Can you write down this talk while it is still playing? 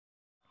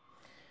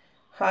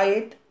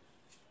Hi,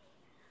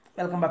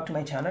 welcome back to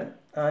my channel.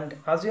 And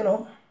as you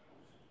know,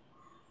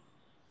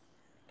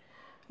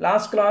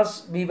 last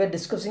class we were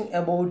discussing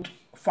about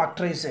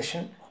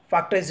factorization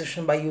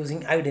by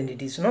using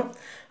identities,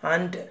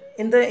 and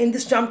in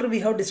this chapter we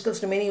have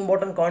discussed many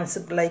important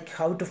concepts like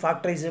how to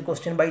factorize a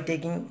question by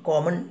taking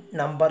common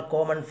number,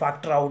 common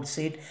factor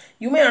outside.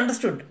 You may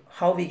understood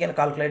how we can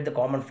calculate the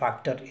common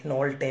factor in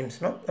all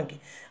terms, okay.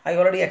 I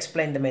already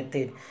explained the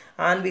method,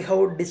 and we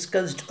have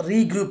discussed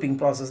regrouping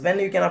process. When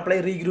you can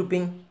apply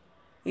regrouping,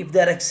 if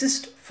there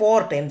exist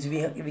four terms,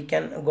 we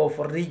can go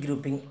for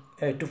regrouping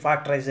to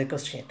factorize a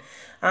question.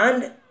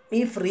 And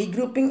if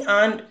regrouping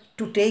and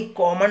to take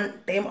common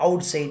term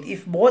outside,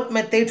 if both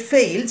method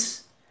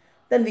fails,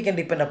 then we can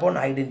depend upon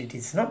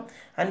identities,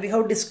 and we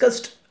have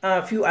discussed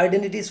a few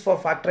identities for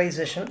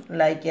factorization,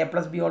 like a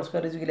plus b all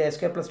square is equal to a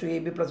square plus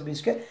 2ab plus b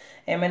square,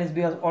 a minus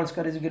b all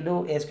square is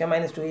equal to a square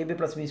minus 2ab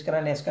plus b square,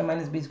 and a square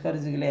minus b square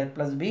is equal to a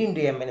plus b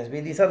into a minus b.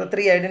 These are the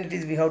three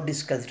identities we have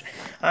discussed,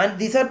 and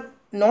these are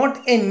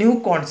not a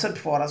new concept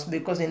for us,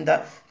 because in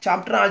the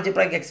chapter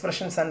algebraic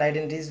expressions and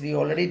identities we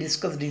already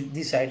discussed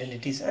these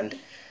identities. And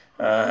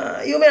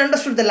you may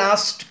understood the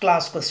last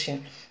class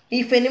question.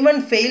 If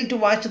anyone failed to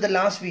watch the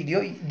last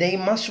video, they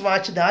must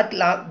watch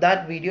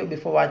that video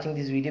before watching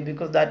this video,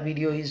 because that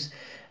video is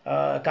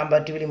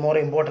comparatively more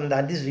important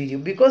than this video,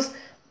 because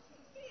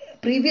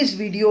previous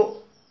video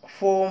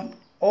formed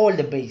all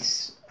the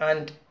base,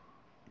 and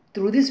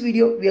through this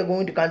video we are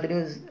going to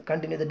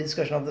continue the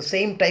discussion of the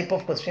same type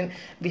of question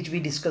which we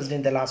discussed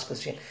in the last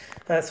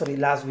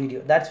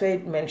video. That's why I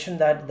mentioned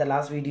that the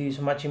last video is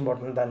much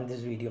important than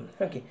this video,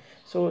 okay.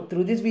 So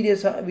through this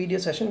video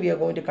session we are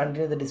going to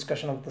continue the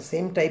discussion of the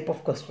same type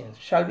of questions.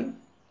 Shall we?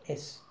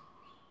 Yes,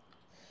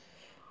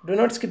 do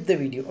not skip the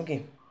video,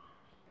 okay.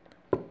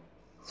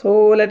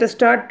 So let us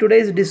start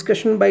today's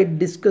discussion by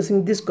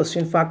discussing this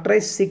question: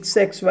 factorize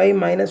 6xy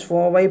minus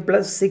 4y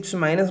plus 6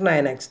 minus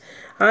 9x.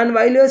 And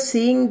while you are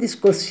seeing this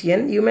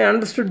question, you may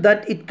understood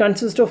that it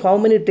consists of how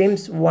many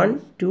terms?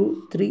 1,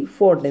 2, 3,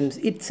 4 terms.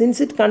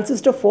 Since it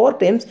consists of 4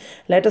 terms,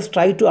 let us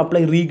try to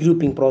apply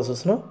regrouping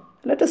process.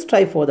 Let us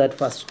try for that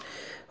first.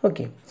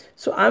 Okay.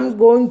 So I'm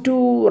going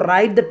to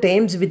write the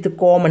terms with the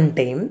common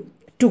term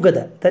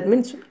together. That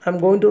means I'm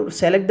going to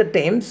select the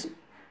terms.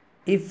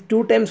 If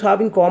 2 terms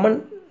having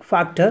common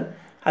factor,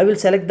 I will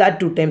select that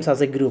 2 terms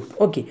as a group,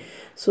 okay.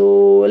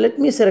 So let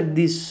me select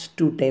these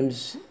 2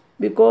 terms,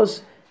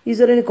 because is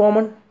there any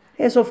common?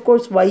 Yes, of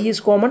course, y is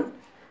common.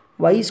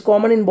 Y is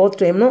common in both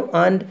terms,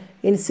 and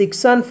in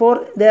 6 and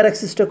 4 there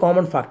exists a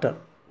common factor.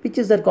 Which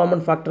is that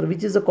common factor?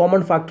 Which is the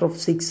common factor of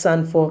 6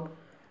 and 4?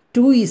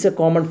 2 is a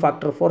common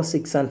factor for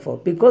 6 and 4,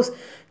 because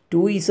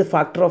 2 is a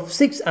factor of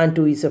 6 and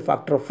 2 is a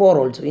factor of 4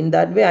 also. In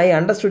that way I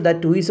understood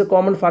that 2 is a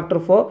common factor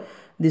for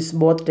this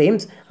both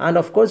terms, and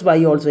of course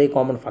y also a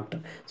common factor.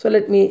 So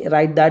let me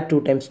write that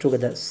 2 terms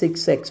together: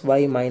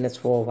 6xy minus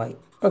 4y,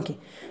 okay.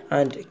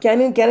 And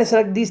can I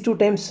select these 2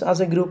 terms as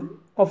a group?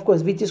 Of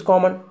course. Which is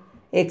common?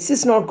 X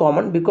is not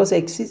common, because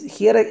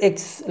here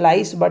x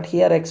lies, but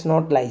here x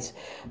not lies.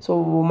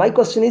 So my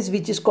question is,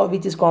 which is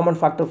common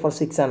factor for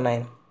 6 and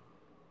 9?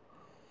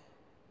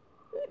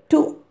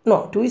 2.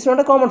 No, 2 is not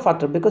a common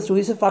factor, because 2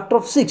 is a factor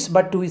of 6,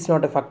 but 2 is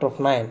not a factor of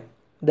 9.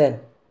 Then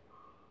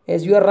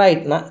yes, you are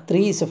right.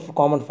 3 is a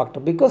common factor,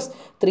 because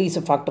 3 is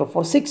a factor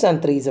for 6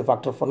 and 3 is a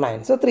factor for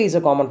 9. So 3 is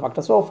a common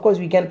factor. So of course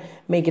we can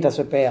make it as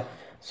a pair.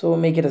 So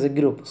make it as a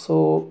group.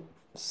 So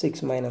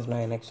 6 minus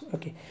 9x.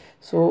 Okay.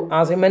 So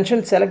as I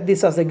mentioned, select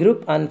this as a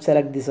group and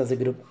select this as a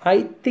group.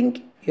 I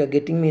think you are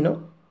getting me,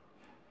 no?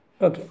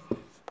 Okay.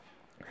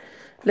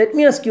 Let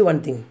me ask you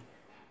one thing.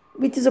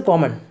 Which is a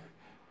common?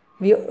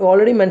 We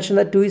already mentioned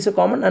that 2 is a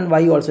common and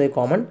y also a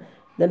common.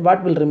 Then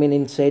what will remain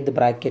inside the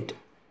bracket?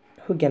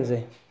 Who can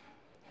say?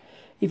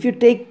 If you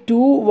take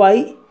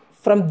 2y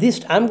from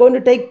this, I'm going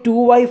to take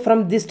 2y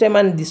from this term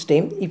and this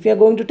term. If you are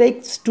going to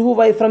take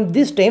 2y from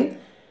this term,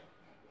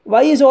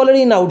 y is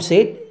already in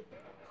outside.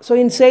 So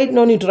inside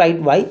no need to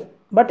write y,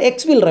 but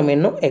x will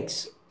remain, no?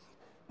 X.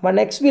 One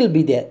x will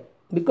be there,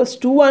 because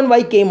 2 and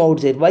y came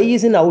outside. Y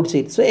is in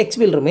outside. So x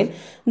will remain.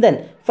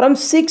 Then from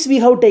 6 we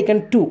have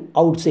taken 2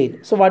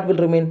 outside. So what will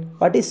remain?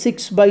 What is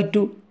 6 by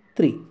 2?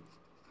 3.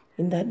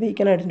 In that way you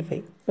can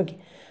identify. Okay.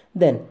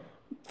 Then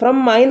from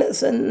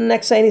minus,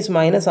 next sign is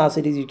minus, as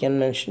it is you can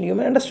mention. You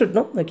may understood,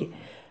 no? Okay.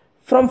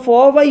 From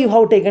 4y you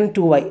have taken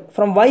 2y.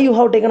 From y you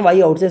have taken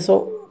y outside.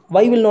 So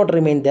y will not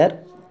remain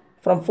there.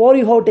 From 4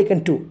 you have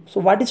taken 2.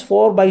 So what is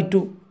 4 by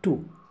 2?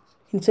 2.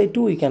 Inside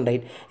 2 you can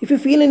write. If you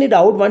feel any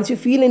doubt, once you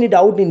feel any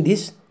doubt in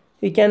this,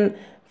 you can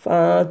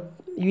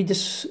you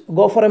just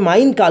go for a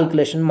mind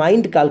calculation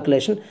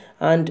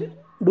and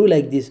do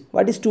like this.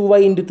 What is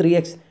 2y into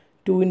 3x?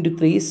 2 into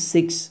 3 is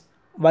 6.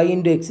 Y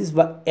into x is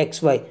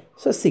xy.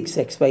 So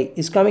 6xy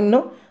is coming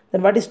now.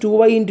 Then what is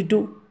 2y into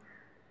 2?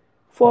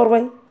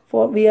 4y.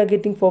 We are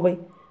getting 4y.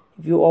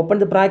 If you open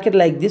the bracket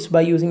like this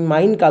by using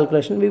mind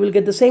calculation, we will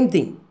get the same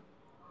thing.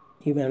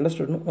 You may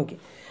understood, no? Okay.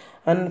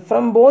 And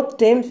from both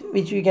terms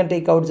which we can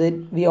take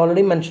outside, we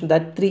already mentioned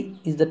that 3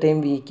 is the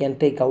term we can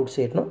take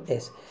outside, no?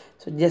 Yes.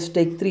 So just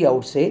take 3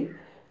 outside.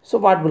 So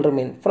what will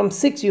remain? From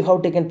 6 you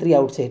have taken 3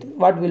 outside.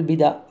 What will be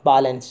the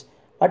balance?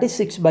 What is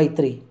 6 by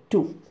 3?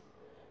 2.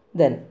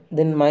 Then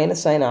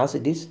minus sign as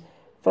it is.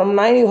 From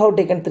 9 you have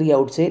taken 3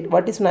 outside.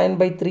 What is 9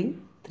 by 3?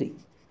 3.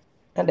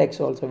 And x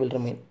also will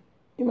remain.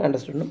 You may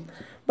understand, no?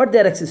 But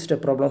there exists a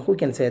problem. Who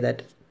can say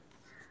that?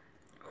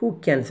 Who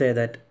can say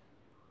that?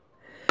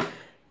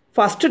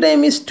 First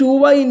term is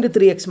 2y into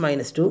 3x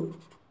minus 2.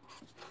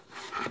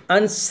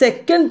 And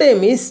second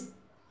term is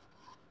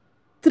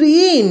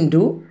 3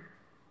 into,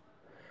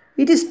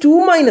 it is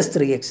 2 minus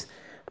 3x.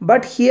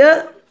 But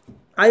here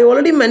I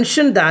already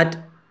mentioned that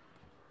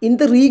in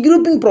the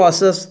regrouping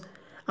process,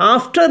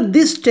 after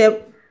this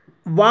step,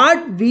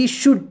 what we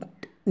should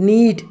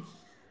need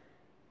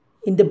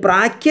in the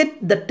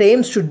bracket, the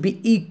terms should be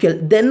equal.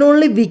 Then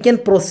only we can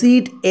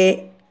proceed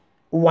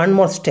one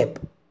more step,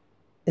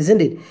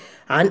 isn't it?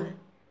 And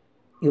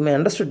you may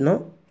understood,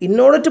 no? In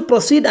order to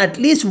proceed at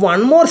least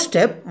one more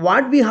step,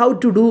 what we have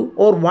to do,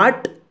 or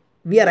what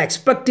we are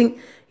expecting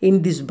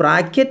in this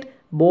bracket,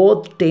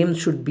 both terms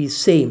should be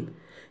same.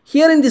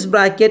 Here in this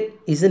bracket,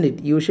 isn't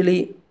it?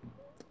 Usually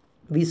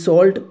we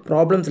solved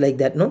problems like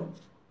that, no?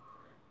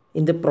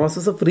 In the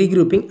process of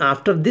regrouping,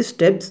 after these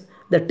steps,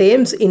 the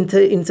terms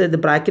inside the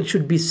bracket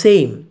should be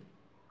same.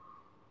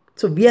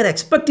 So we are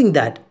expecting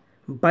that.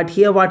 But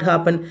here what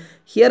happened?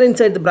 Here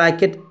inside the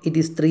bracket it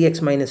is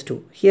 3x minus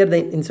 2. Here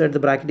inside the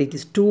bracket it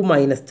is 2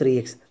 minus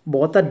 3x.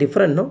 Both are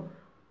different, no?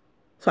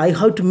 So I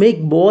have to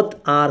make both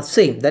are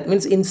same. That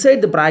means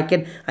inside the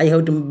bracket I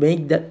have to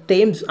make the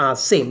terms are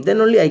same.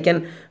 Then only I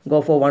can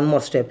go for one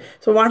more step.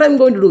 So what I am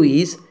going to do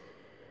is,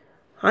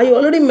 I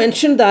already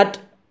mentioned that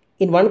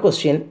in one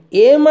question,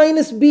 a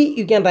minus b,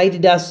 you can write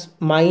it as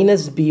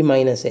minus b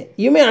minus a.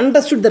 You may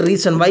understood the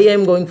reason why I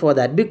am going for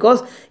that,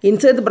 because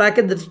inside the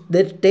bracket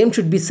the term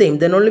should be same.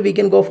 Then only we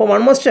can go for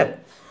one more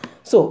step.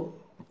 So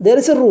there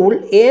is a rule,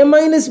 a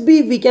minus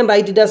b, we can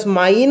write it as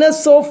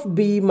minus of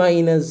b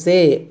minus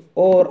a,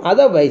 or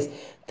otherwise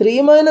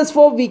 3 minus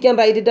 4, we can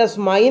write it as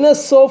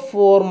minus of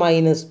 4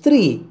 minus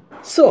 3.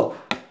 So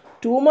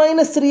 2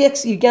 minus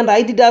 3x, you can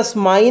write it as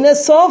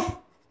minus of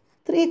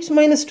 3x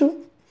minus 2.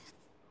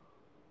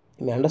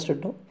 You may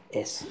understood, no?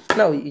 Yes.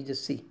 Now you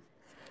just see.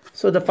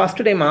 So the first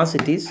term as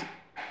it is.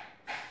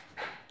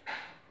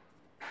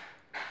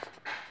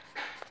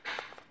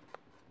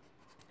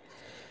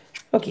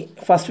 Okay,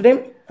 first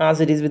term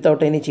as it is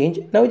without any change.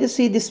 Now you just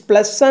see this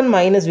plus and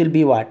minus will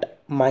be what?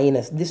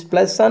 Minus. This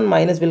plus and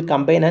minus will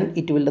combine and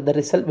the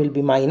result will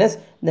be minus.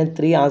 Then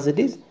 3 as it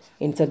is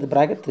inside the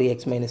bracket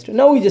 3x minus 2.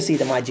 Now you just see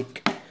the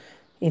magic.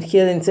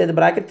 Here inside the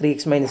bracket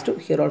 3x minus 2.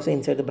 Here also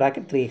inside the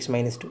bracket 3x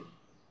minus 2.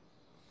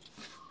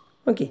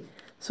 Okay,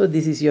 so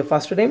this is your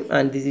first term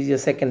and this is your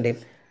second term,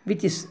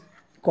 which is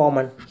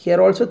common. Here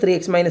also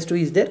 3x minus 2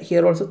 is there.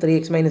 Here also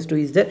 3x minus 2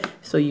 is there.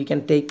 So you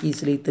can take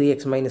easily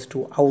 3x minus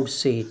 2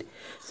 outside.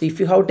 So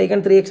if you have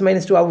taken 3x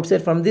minus 2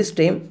 outside from this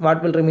term,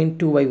 what will remain?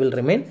 2y will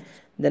remain.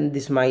 Then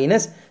this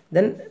minus.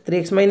 Then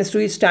 3x minus 2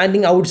 is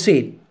standing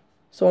outside.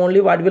 So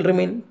only what will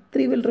remain?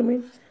 3 will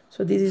remain.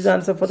 So this is the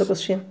answer for the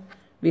question.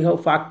 We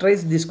have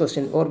factorized this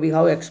question, or we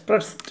have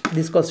expressed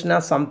this question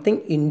as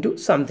something into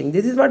something.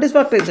 This is what is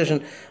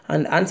factorization.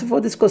 And answer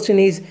for this question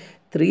is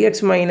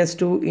 3x minus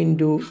 2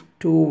 into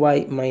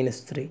 2y minus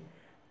 3.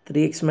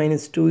 3x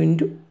minus 2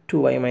 into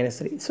 2y minus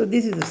 3. So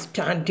this is a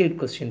standard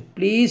question.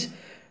 Please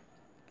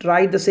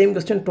try the same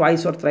question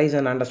twice or thrice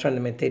and understand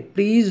the method.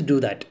 Please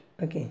do that.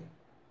 Okay.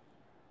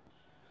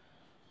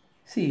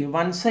 See,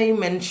 once I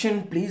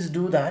mentioned please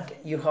do that,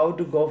 you have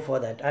to go for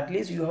that. At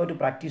least you have to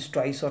practice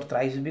twice or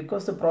thrice,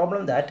 because the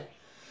problem that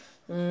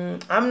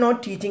I'm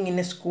not teaching in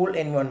a school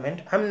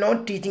environment. I'm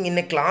not teaching in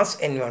a class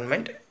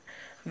environment.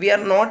 We are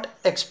not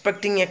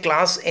expecting a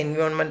class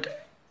environment.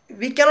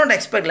 We cannot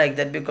expect like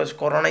that, because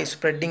Corona is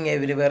spreading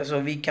everywhere. So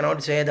we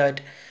cannot say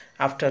that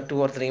after 2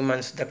 or 3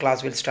 months the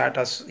class will start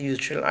as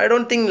usual. I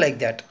don't think like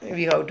that.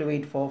 We have to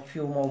wait for a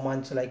few more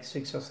months, like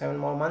 6 or 7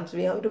 more months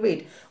we have to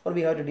wait, or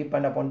we have to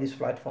depend upon this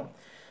platform.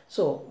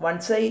 So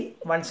once I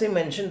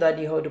mentioned that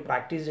you have to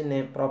practice in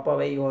a proper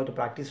way, you have to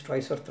practice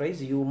twice or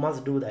thrice, you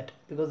must do that,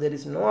 because there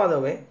is no other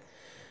way.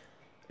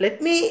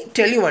 Let me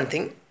tell you one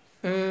thing.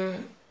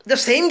 The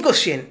same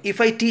question, if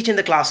I teach in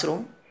the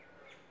classroom,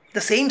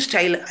 the same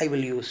style I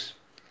will use.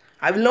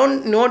 I will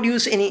not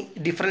use any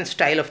different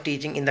style of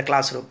teaching in the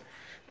classroom.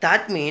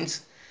 That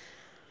means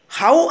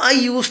how I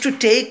used to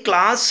take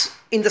class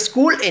in the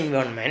school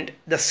environment,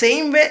 the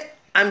same way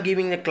I'm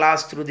giving the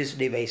class through this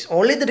device.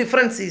 Only the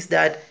difference is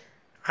that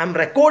I'm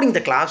recording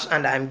the class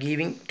and I'm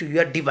giving to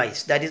your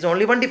device. That is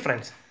only one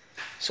difference.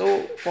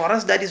 So for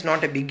us that is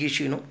not a big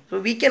issue, no?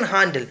 So we can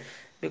handle,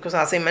 because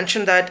as I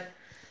mentioned that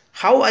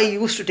how I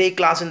used to take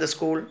class in the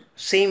school,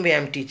 same way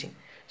I'm teaching.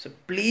 So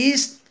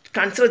please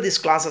consider this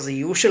class as a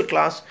usual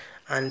class,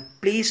 and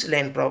please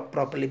learn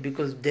properly,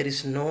 because there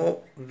is no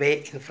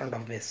way in front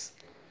of this.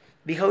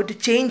 We have to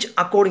change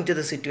according to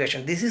the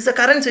situation. This is the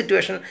current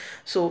situation,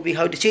 so we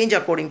have to change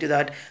according to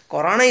that.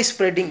 Corona is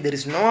spreading. There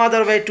is no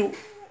other way to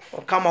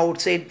come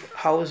outside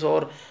house,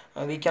 or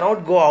we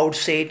cannot go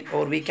outside,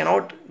 or we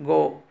cannot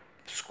go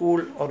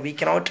school, or we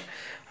cannot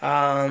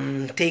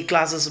take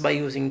classes by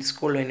using the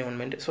school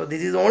environment. So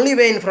this is the only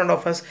way in front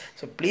of us.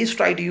 So please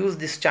try to use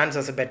this chance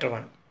as a better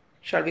one.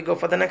 Shall we go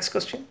for the next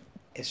question?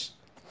 Yes.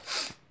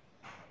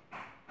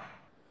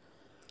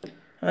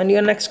 And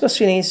your next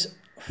question is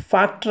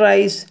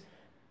factorize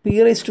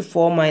p raised to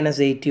 4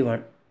 minus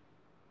 81.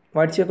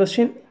 What's your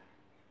question?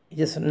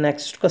 Yes,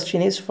 next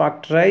question is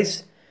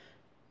factorize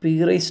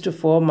p raised to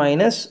 4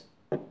 minus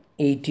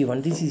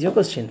 81. This is your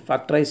question.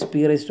 Factorize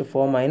p raised to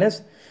 4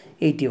 minus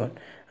 81.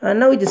 And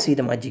now we just see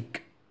the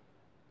magic.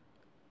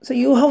 So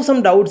you have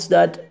some doubts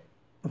that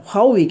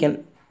how we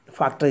can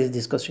factorize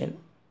this question.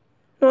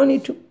 No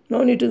need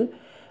to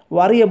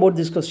worry about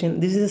this question.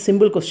 This is a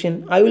simple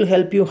question. I will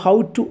help you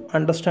how to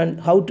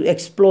understand, how to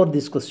explore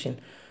this question.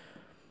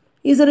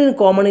 Is there any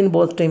common in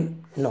both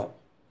time? No.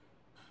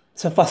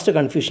 So first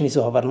confusion is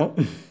over, no?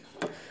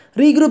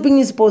 Regrouping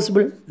is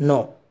possible?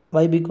 No.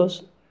 Why?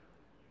 Because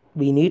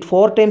we need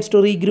 4 times to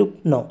regroup?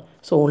 No.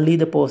 So only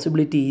the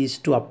possibility is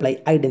to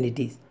apply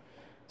identities.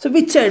 So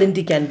which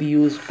identity can be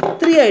used?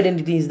 3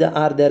 identities that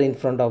are there in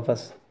front of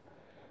us.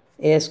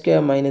 A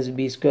square minus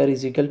b square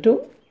is equal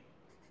to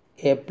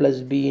a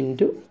plus b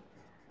into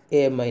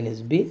a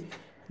minus b.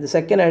 The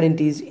second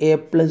identity is a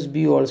plus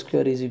b whole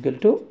square is equal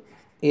to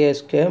a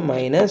square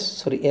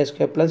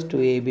plus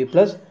 2ab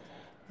plus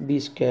b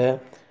square.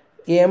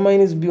 A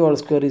minus b whole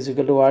square is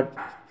equal to what?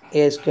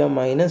 A square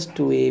minus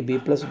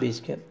 2ab plus b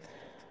square.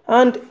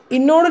 And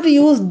in order to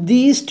use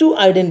these 2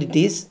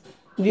 identities,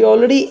 we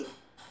already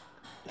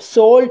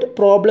solved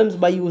problems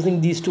by using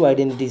these 2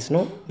 identities.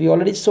 No, we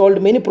already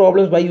solved many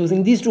problems by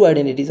using these 2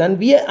 identities, and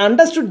we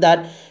understood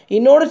that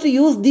in order to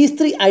use these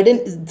 2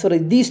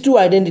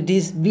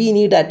 identities, we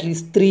need at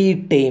least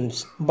 3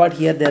 terms. But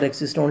here there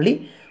exists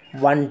only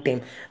 1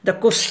 term. The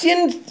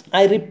question,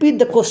 I repeat,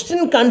 the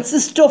question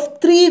consists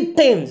of 3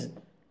 terms.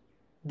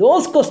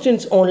 Those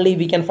questions only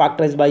we can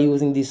factorize by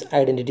using these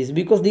identities,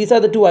 because these are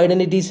the 2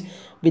 identities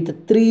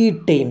with 3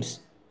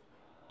 terms.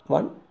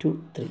 1,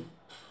 2, 3.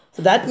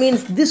 So that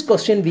means this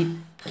question we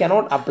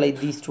cannot apply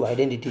these 2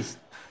 identities.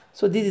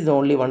 So this is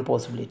only one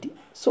possibility.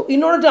 So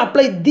in order to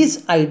apply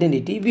this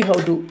identity, we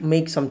have to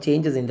make some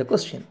changes in the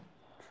question.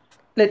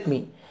 Let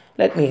me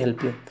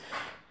help you.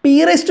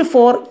 P raised to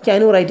 4,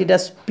 can you write it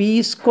as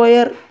p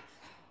square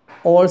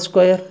all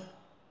square?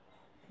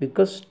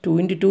 Because 2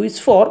 into 2 is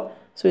 4.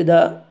 So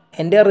the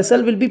entire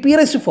result will be p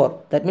raised to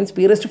 4. That means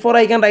p raised to 4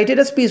 I can write it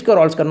as p square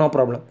all square, no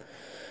problem.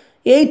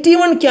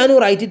 81, can you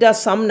write it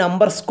as some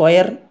number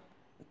square?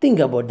 Think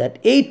about that.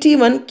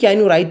 81, can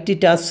you write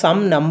it as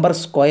some number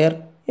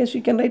square? Yes,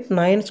 you can write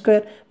 9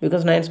 square,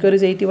 because 9 square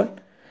is 81.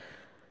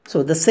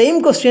 So the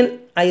same question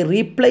I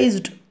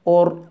replaced,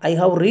 or I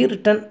have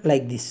rewritten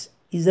like this.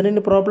 Is there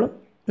any problem?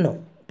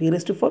 No. P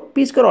raised to 4,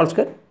 p square all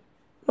square.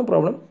 No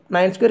problem.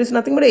 9 square is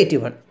nothing but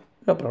 81.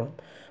 No problem.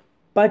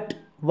 But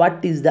what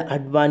is the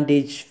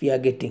advantage we are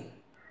getting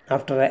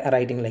after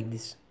writing like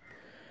this?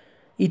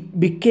 It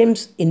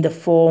becomes in the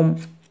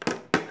form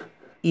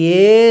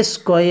a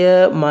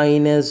square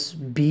minus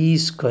b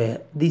square.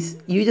 This,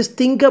 you just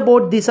think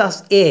about this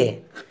as a.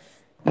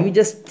 You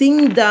just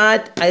think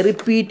that, I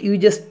repeat, you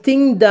just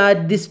think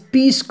that this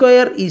p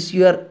square is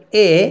your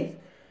a.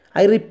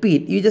 I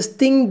repeat, you just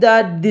think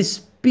that this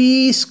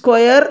p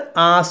square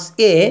as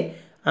a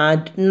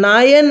and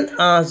 9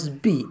 as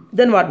b.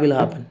 Then what will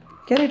happen?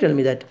 Can you tell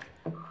me that?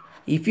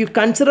 If you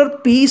consider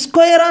p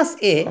square as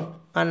a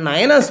and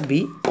 9 as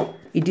b,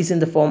 it is in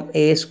the form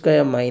a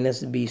square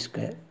minus b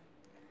square.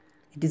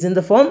 It is in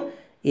the form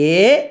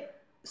a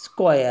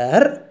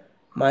square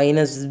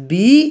minus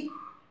b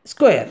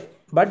square.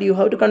 But you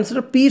have to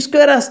consider p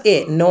square as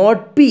a,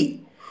 not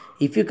p.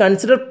 If you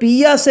consider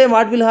p as a,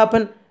 what will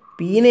happen?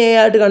 P in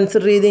a to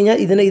consider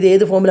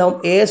this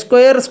formula a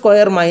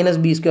square minus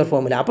b square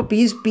formula. So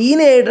p in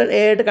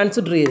a to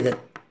consider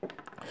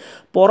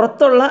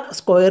പുറത്തുള്ള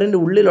സ്ക്വയറിൻ്റെ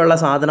ഉള്ളിലുള്ള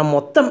സാധനം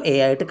മൊത്തം A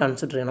ആയിട്ട്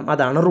consider ചെയ്യണം.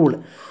 അതാണ് rule.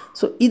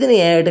 So ഇതിനെ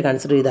A ആയിട്ട്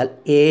കൺസിഡർ ചെയ്താൽ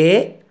എ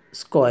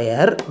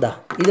സ്ക്വയർ ദാ,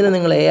 ഇതിനെ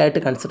നിങ്ങൾ എ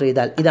ആയിട്ട് കൺസിഡർ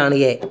ചെയ്താൽ ഇതാണ്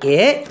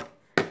എ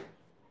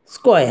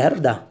സ്ക്വയർ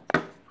ദാ,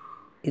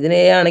 ഇതിനെ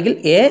എ ആണെങ്കിൽ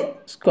A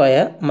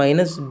square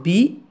minus B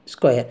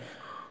square.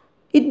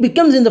 It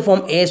becomes in the form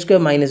A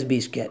square minus B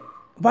square.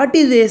 What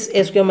is this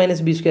a square minus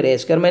b square? A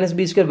square minus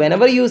b square.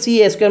 Whenever you see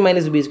a square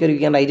minus b square, you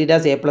can write it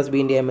as a plus b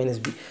into a minus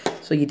b.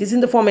 So it is in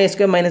the form a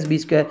square minus b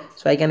square.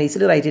 So I can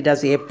easily write it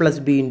as a plus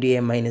b into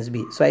a minus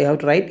b. So I have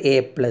to write a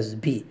plus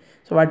b.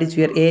 So what is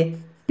your a?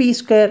 P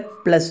square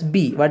plus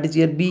b. What is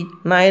your b?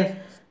 9.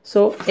 So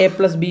a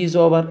plus b is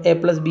over. A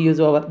plus b is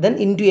over. Then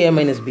into a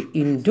minus b.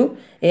 Into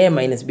a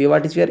minus b.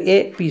 What is your a?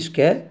 P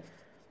square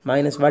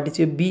minus what is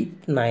your b?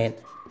 9.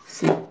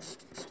 See,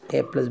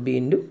 a plus b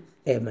into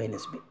a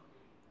minus b.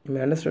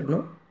 You understood, no?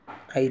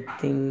 I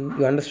think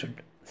you understood.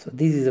 So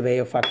this is a way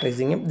of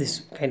factorizing this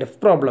kind of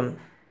problem.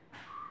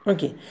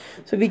 Okay,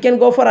 so we can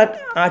go for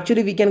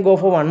actually we can go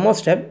for one more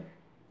step,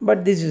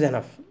 but this is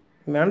enough.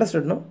 You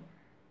understood, no?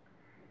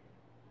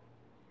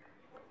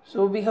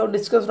 So we have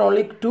discussed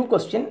only 2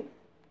 questions.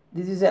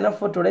 This is enough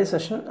for today's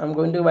session. I'm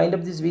going to wind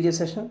up this video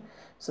session.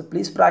 So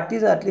please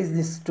practice at least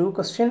this 2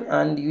 question,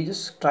 and you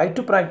just try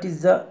to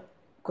practice the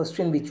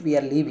question which we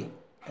are leaving.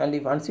 And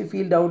if once you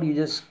feel doubt, you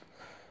just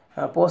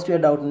post your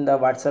doubt in the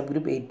WhatsApp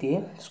group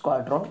 8A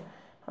Squadron.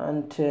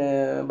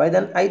 And by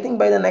then, I think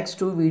by the next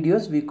 2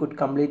 videos we could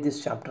complete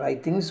this chapter. I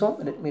think so.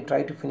 Let me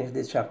try to finish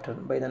this chapter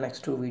by the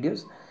next 2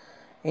 videos.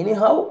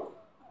 Anyhow,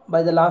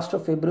 by the last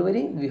of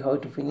February we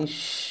have to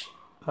finish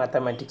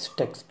mathematics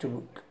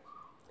textbook.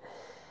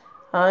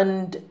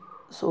 And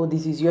so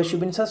this is your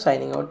Shubin sir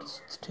signing out.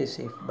 Stay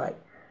safe. Bye.